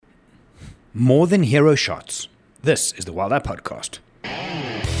More than hero shots. This is the Wild Eye Podcast.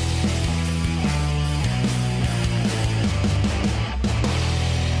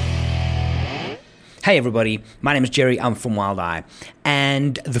 Hey everybody, my name is Gerry, I'm from Wild Eye,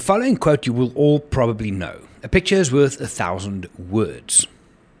 and the following quote you will all probably know. A picture is worth 1,000 words.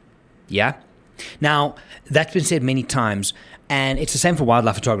 Yeah? Now, that's been said many times, and it's the same for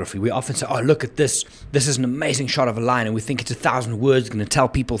wildlife photography. We often say, oh, look at this. This is an amazing shot of a lion, and we think it's 1,000 words, going to tell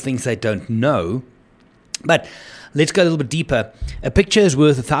people things they don't know. But let's go a little bit deeper. A picture is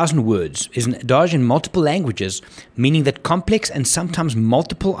worth 1,000 words is an adage in multiple languages, meaning that complex and sometimes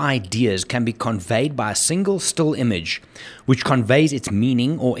multiple ideas can be conveyed by a single still image, which conveys its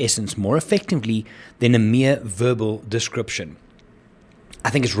meaning or essence more effectively than a mere verbal description. I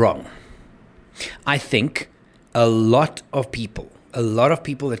think it's wrong. I think a lot of people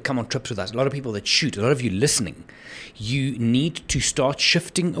that come on trips with us, a lot of people that shoot, a lot of you listening, you need to start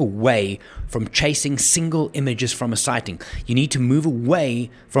shifting away from chasing single images from a sighting. You need to move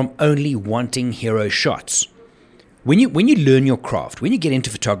away from only wanting hero shots. When you learn your craft, when you get into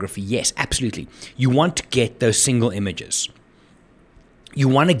photography, yes, absolutely, you want to get those single images. You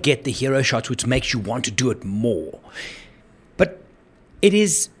want to get the hero shots, which makes you want to do it more. But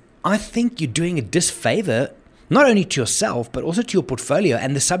I think you're doing a disfavor not only to yourself, but also to your portfolio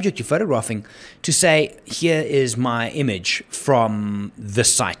and the subject you're photographing, to say, here is my image from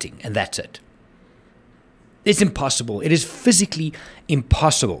this sighting, and that's it. It's impossible. It is physically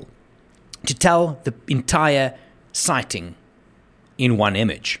impossible to tell the entire sighting in one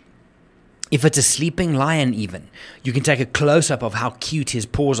image. If it's a sleeping lion even, you can take a close-up of how cute his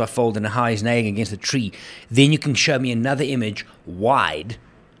paws are folded and how he's neighing against a tree. Then you can show me another image wide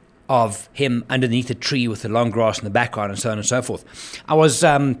of him underneath a tree with the long grass in the background and so on and so forth.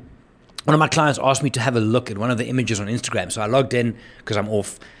 One of my clients asked me to have a look at one of the images on Instagram. So I logged in because I'm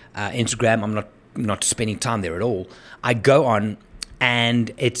off Instagram. I'm not spending time there at all. I go on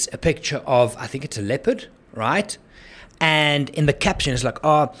and it's a picture of, I think it's a leopard, right? And in the caption, it's like,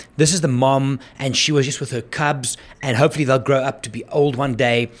 oh, this is the mom, and she was just with her cubs, and hopefully they'll grow up to be old one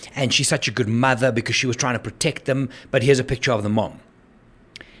day, and she's such a good mother because she was trying to protect them, but here's a picture of the mom.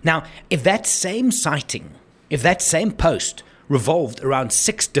 Now, if that same sighting, if that same post revolved around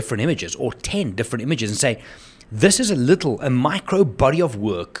 6 different images or 10 different images and say, this is a micro body of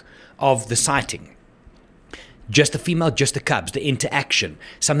work of the sighting, just the female, just the cubs, the interaction,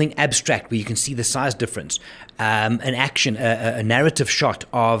 something abstract where you can see the size difference, an action, a narrative shot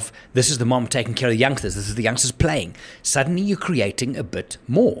of this is the mom taking care of the youngsters, this is the youngsters playing. Suddenly you're creating a bit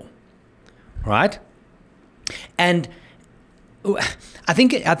more, right? And I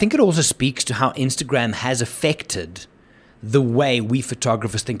think it also speaks to how Instagram has affected the way we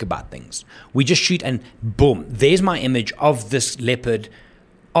photographers think about things. We just shoot and boom, there's my image of this leopard,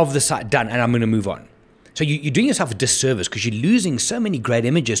 of the site, done, and I'm going to move on. So you're doing yourself a disservice because you're losing so many great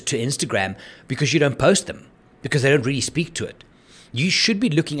images to Instagram because you don't post them, because they don't really speak to it. You should be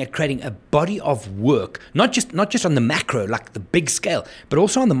looking at creating a body of work, not just on the macro, like the big scale, but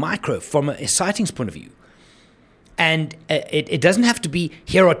also on the micro from a sightings point of view. And it doesn't have to be,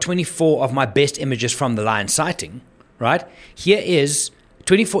 here are 24 of my best images from the lion sighting, right? Here is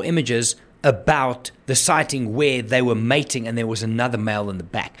 24 images about the sighting where they were mating and there was another male in the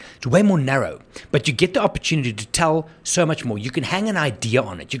back. It's way more narrow, but you get the opportunity to tell so much more. You can hang an idea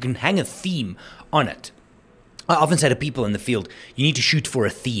on it. You can hang a theme on it. I often say to people in the field, you need to shoot for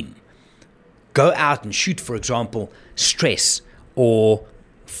a theme. Go out and shoot, for example, stress or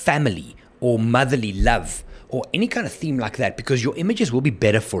family or motherly love, or any kind of theme like that, because your images will be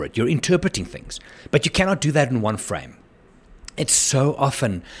better for it. You're interpreting things, but you cannot do that in one frame. It's so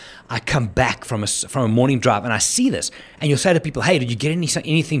often I come back from a morning drive and I see this, and you'll say to people, hey, did you get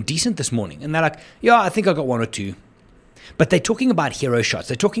anything decent this morning? And they're like, yeah, I think I got 1 or 2. But they're talking about hero shots.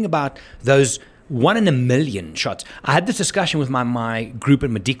 They're talking about those 1 in a million shots. I had this discussion with my group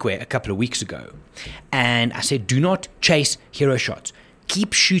in Madikwe a couple of weeks ago, and I said, do not chase hero shots.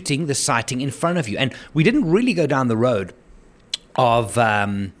 Keep shooting the sighting in front of you. And we didn't really go down the road of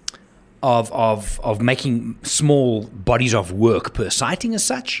making small bodies of work per sighting as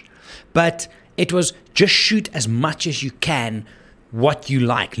such, but it was just shoot as much as you can what you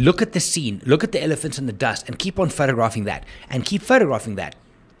like. Look at the scene, look at the elephants in the dust, and keep on photographing that, and keep photographing that.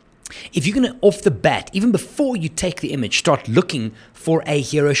 If you're going to, off the bat, even before you take the image, start looking for a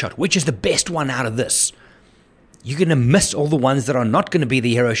hero shot, which is the best one out of this, you're going to miss all the ones that are not going to be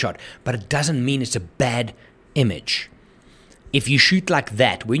the hero shot, but it doesn't mean it's a bad image. If you shoot like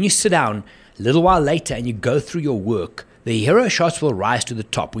that, when you sit down a little while later and you go through your work, the hero shots will rise to the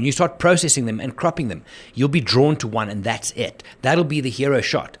top. When you start processing them and cropping them, you'll be drawn to one, and that's it. That'll be the hero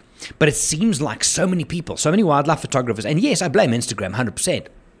shot. But it seems like so many people, so many wildlife photographers, and yes, I blame Instagram 100%.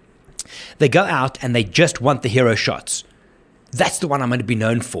 They go out and they just want the hero shots. That's the one I'm going to be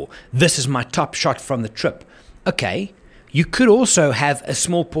known for. This is my top shot from the trip. Okay, you could also have a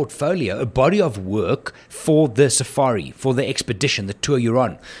small portfolio, a body of work for the safari, for the expedition, the tour you're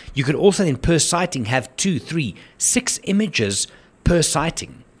on. You could also then per sighting have 2, 3, 6 images per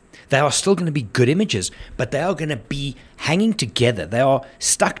sighting. They are still going to be good images, but they are going to be hanging together. They are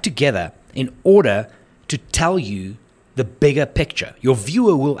stuck together in order to tell you the bigger picture. Your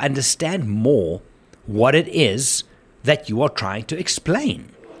viewer will understand more what it is that you are trying to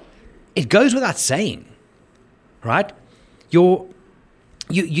explain. It goes without saying, right? You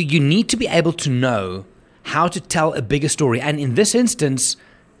need to be able to know how to tell a bigger story. And in this instance,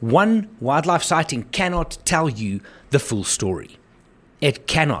 one wildlife sighting cannot tell you the full story. It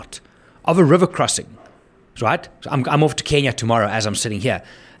cannot. Of a river crossing, right? So I'm off to Kenya tomorrow as I'm sitting here.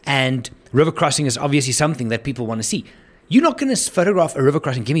 And river crossing is obviously something that people want to see. You're not going to photograph a river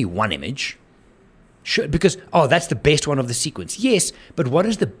crossing. Give me one image. Sure, because, that's the best one of the sequence. Yes, but what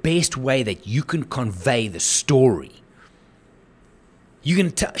is the best way that you can convey the story? You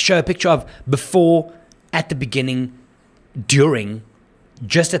can show a picture of before, at the beginning, during,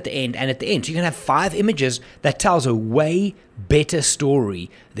 just at the end, and at the end. So you can have 5 images that tells a way better story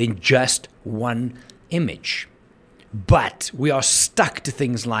than just one image. But we are stuck to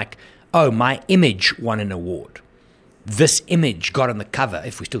things like, my image won an award. This image got on the cover,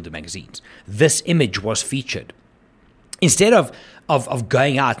 if we still do magazines. This image was featured. Instead of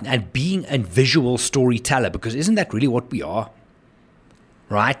going out and being a visual storyteller, because isn't that really what we are?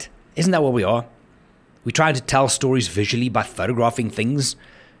 Right? Isn't that what we are? We're trying to tell stories visually by photographing things,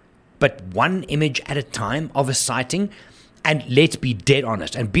 but one image at a time of a sighting. And let's be dead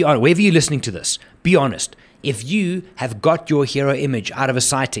honest, and be honest, wherever you're listening to this, be honest. If you have got your hero image out of a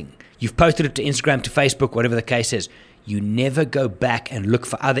sighting, you've posted it to Instagram, to Facebook, whatever the case is, you never go back and look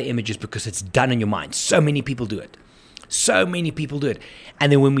for other images because it's done in your mind. So many people do it. So many people do it.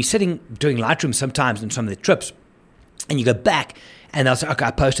 And then when we're sitting doing Lightroom sometimes on some of the trips, and you go back and they'll say, okay,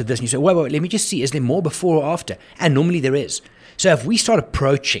 I posted this. And you say, wait, let me just see. Is there more before or after? And normally there is. So if we start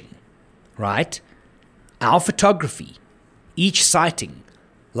approaching, right, our photography, each sighting,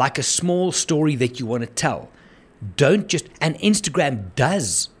 like a small story that you want to tell, don't just, and Instagram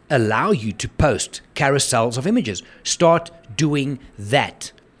does allow you to post carousels of images. Start doing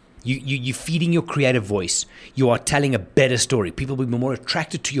that. You're feeding your creative voice. You are telling a better story. People will be more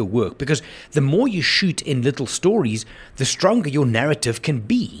attracted to your work because the more you shoot in little stories, the stronger your narrative can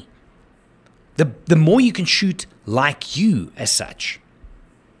be. The more you can shoot like you as such.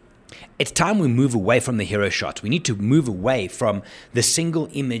 It's time we move away from the hero shots. We need to move away from the single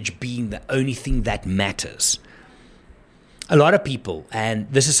image being the only thing that matters. A lot of people,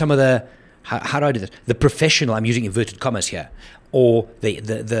 and this is some of the, how do I do this? The professional, I'm using inverted commas here, or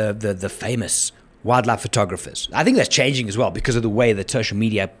the famous wildlife photographers. I think that's changing as well because of the way that social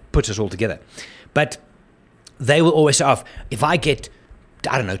media puts us all together. But they will always say, if I get,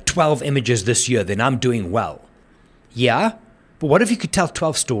 12 images this year, then I'm doing well. Yeah, but what if you could tell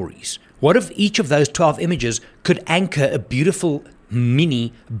 12 stories? What if each of those 12 images could anchor a beautiful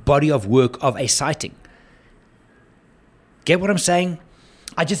mini body of work of a sighting? Get what I'm saying?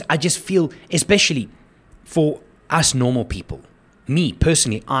 I just feel, especially for us normal people, me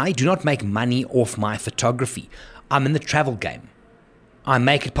personally, I do not make money off my photography. I'm in the travel game. I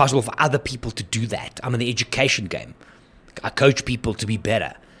make it possible for other people to do that. I'm in the education game. I coach people to be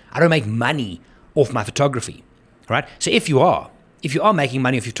better. I don't make money off my photography, right? So if you are making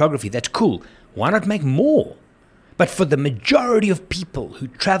money off photography, that's cool. Why not make more? But for the majority of people who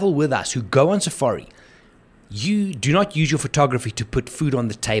travel with us, who go on safari, you do not use your photography to put food on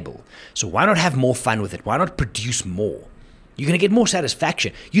the table. So why not have more fun with it? Why not produce more? You're going to get more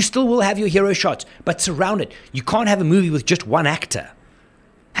satisfaction. You still will have your hero shots, but surround it. You can't have a movie with just one actor.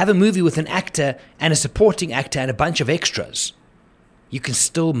 Have a movie with an actor and a supporting actor and a bunch of extras. You can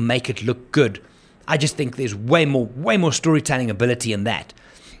still make it look good. I just think there's way more storytelling ability in that.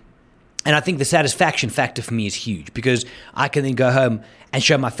 And I think the satisfaction factor for me is huge because I can then go home and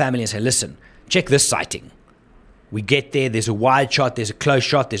show my family and say, listen, check this sighting. We get there, there's a wide shot, there's a close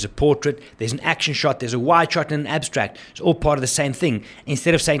shot, there's a portrait, there's an action shot, there's a wide shot and an abstract. It's all part of the same thing.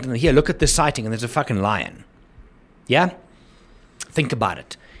 Instead of saying to them, here, look at this sighting and there's a fucking lion. Yeah? Think about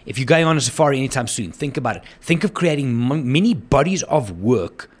it. If you're going on a safari anytime soon, think about it. Think of creating mini bodies of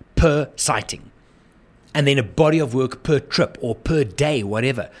work per sighting. And then a body of work per trip or per day,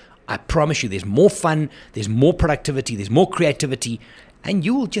 whatever. I promise you there's more fun, there's more productivity, there's more creativity, and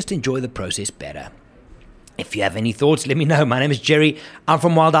you will just enjoy the process better. If you have any thoughts, let me know. My name is Gerry. I'm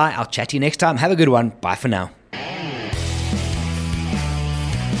from Wild Eye. I'll chat to you next time. Have a good one. Bye for now.